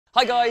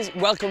Hi guys,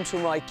 welcome to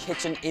my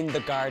kitchen in the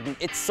garden.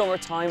 It's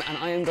summertime and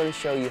I am going to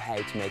show you how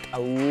to make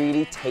a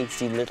really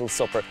tasty little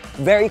supper.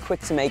 Very quick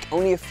to make,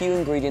 only a few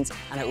ingredients,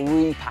 and it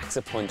really packs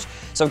a punch.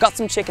 So I've got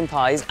some chicken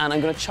thighs and I'm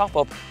going to chop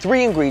up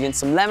 3 ingredients,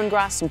 some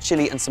lemongrass, some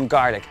chilli and some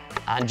garlic,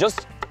 and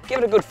just give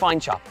it a good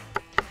fine chop.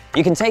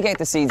 You can take out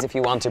the seeds if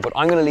you want to, but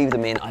I'm going to leave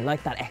them in. I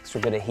like that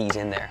extra bit of heat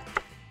in there.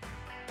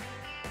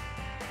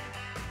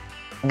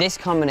 This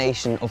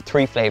combination of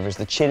 3 flavours,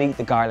 the chilli,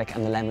 the garlic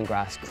and the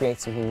lemongrass,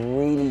 creates something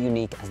really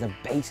unique as the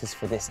basis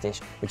for this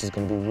dish, which is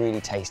going to be really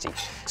tasty.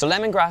 So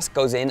lemongrass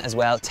goes in as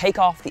well. Take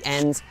off the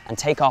ends and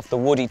take off the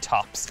woody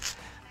tops.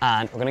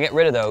 And we're going to get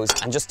rid of those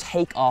and just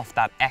take off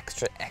that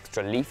extra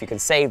leaf. You can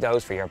save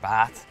those for your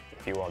bath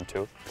if you want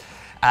to.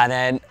 And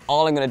then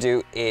all I'm going to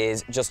do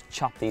is just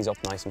chop these up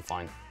nice and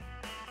fine.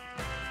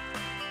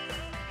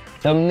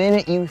 The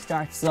minute you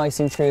start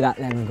slicing through that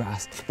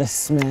lemongrass, the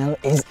smell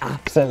is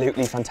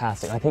absolutely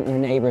fantastic. I think your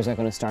neighbours are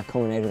going to start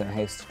coming out of their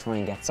house to try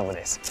and get some of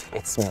this.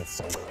 It smells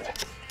so good.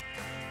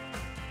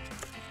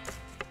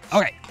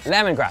 Okay,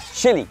 lemongrass,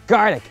 chilli,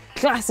 garlic,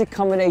 classic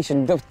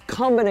combination. The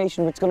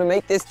combination which is going to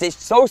make this dish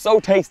so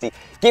tasty.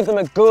 Give them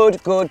a good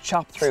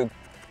chop through.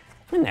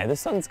 And now the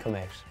sun's come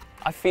out.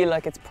 I feel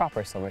like it's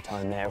proper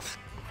summertime now.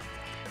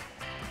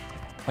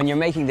 When you're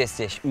making this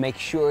dish, make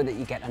sure that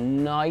you get a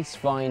nice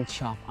fine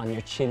chop on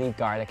your chilli,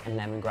 garlic and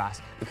lemongrass,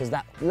 because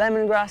that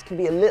lemongrass can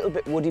be a little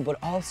bit woody, but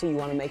also you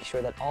want to make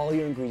sure that all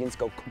your ingredients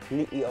go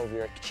completely over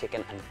your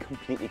chicken and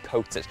completely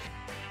coats it.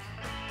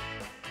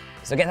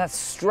 So get that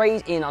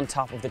straight in on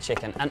top of the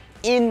chicken, and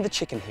in the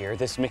chicken here,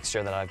 this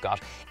mixture that I've got,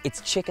 it's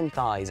chicken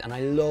thighs, and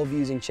I love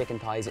using chicken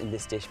thighs in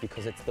this dish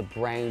because it's the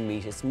brown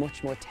meat. It's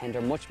much more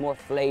tender, much more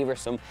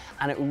flavoursome,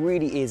 and it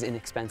really is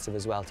inexpensive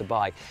as well to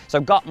buy. So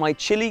I've got my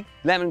chilli,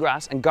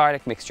 lemongrass and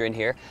garlic mixture in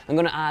here. I'm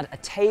going to add a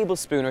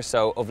tablespoon or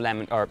so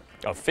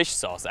of fish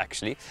sauce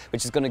actually,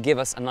 which is going to give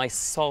us a nice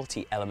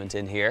salty element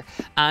in here,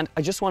 and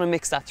I just want to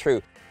mix that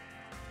through.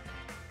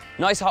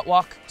 Nice hot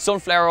wok,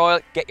 sunflower oil,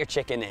 get your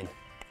chicken in.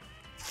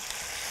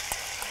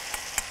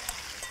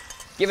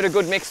 Give it a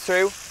good mix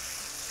through,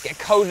 get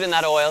coated in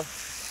that oil,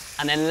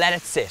 and then let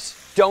it sit.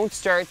 Don't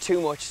stir it too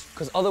much,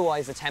 because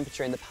otherwise the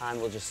temperature in the pan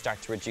will just start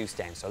to reduce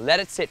down. So let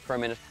it sit for a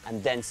minute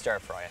and then stir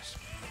fry it.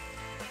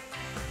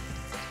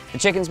 The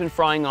chicken's been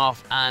frying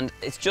off and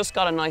it's just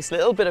got a nice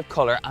little bit of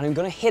colour, and I'm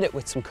going to hit it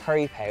with some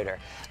curry powder.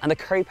 And the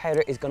curry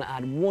powder is going to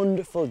add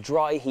wonderful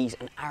dry heat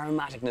and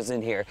aromaticness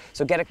in here.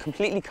 So get it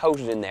completely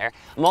coated in there.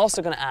 I'm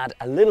also going to add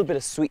a little bit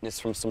of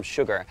sweetness from some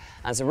sugar.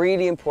 And it's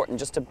really important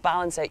just to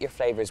balance out your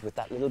flavours with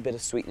that little bit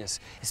of sweetness,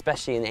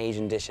 especially in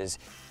Asian dishes.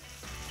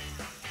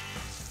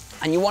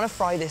 And you want to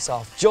fry this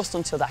off just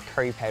until that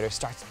curry powder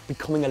starts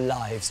becoming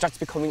alive, starts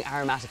becoming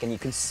aromatic, and you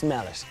can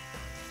smell it.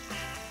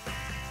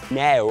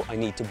 Now I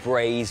need to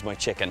braise my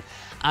chicken,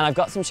 and I've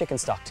got some chicken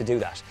stock to do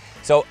that.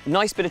 So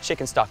nice bit of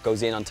chicken stock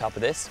goes in on top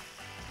of this.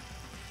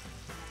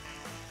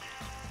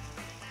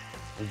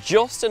 And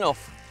just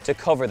enough to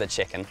cover the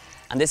chicken,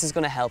 and this is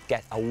going to help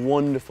get a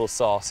wonderful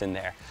sauce in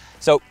there.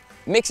 So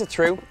mix it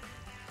through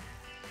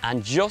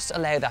and just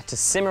allow that to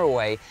simmer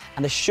away,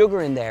 and the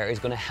sugar in there is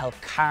going to help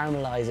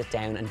caramelize it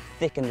down and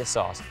thicken the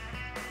sauce.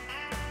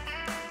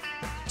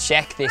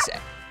 Check this out.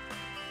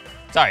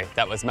 Sorry,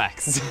 that was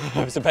Max.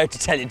 I was about to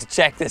tell you to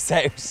check this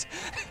out.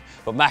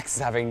 But Max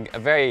is having a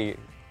very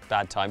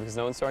bad time because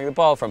no one's throwing the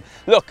ball from.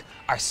 Look,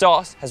 our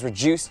sauce has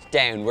reduced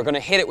down. We're going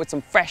to hit it with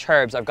some fresh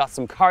herbs. I've got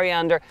some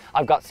coriander,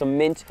 I've got some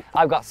mint,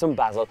 I've got some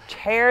basil.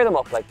 Tear them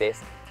up like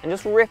this and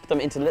just rip them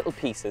into little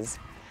pieces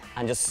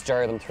and just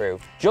stir them through.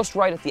 Just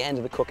right at the end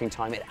of the cooking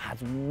time, it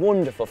adds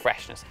wonderful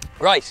freshness.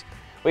 Right,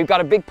 we've got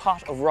a big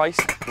pot of rice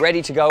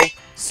ready to go.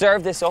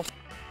 Serve this up.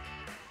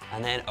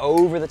 And then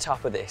over the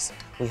top of this,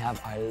 we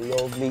have our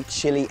lovely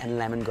chilli and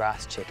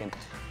lemongrass chicken.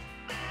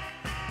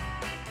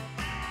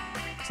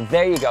 So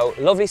there you go,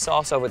 lovely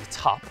sauce over the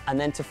top. And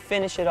then to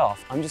finish it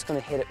off, I'm just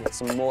going to hit it with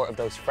some more of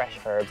those fresh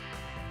herbs.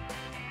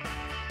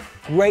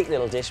 Great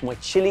little dish, my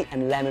chilli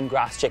and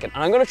lemongrass chicken.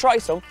 And I'm going to try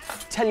some,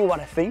 tell you what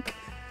I think.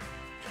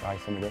 Try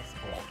some of this.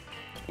 Oh,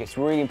 it's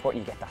really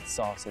important you get that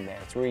sauce in there.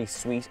 It's really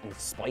sweet and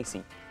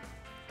spicy.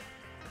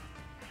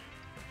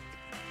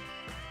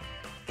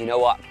 You know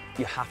what?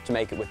 You have to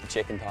make it with the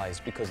chicken thighs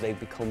because they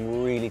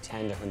become really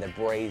tender when they're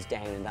braised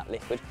down in that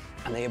liquid,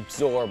 and they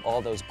absorb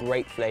all those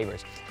great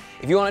flavours.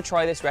 If you want to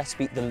try this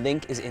recipe, the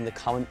link is in the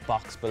comment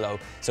box below.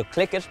 So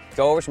click it,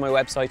 go over to my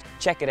website,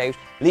 check it out,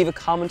 leave a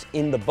comment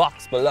in the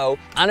box below,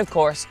 and of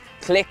course,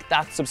 click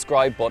that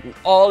subscribe button.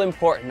 All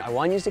important, I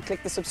want you to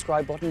click the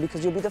subscribe button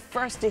because you'll be the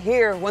first to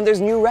hear when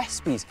there's new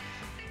recipes.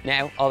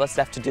 Now, all that's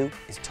left to do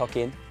is tuck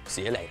in.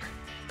 See you later.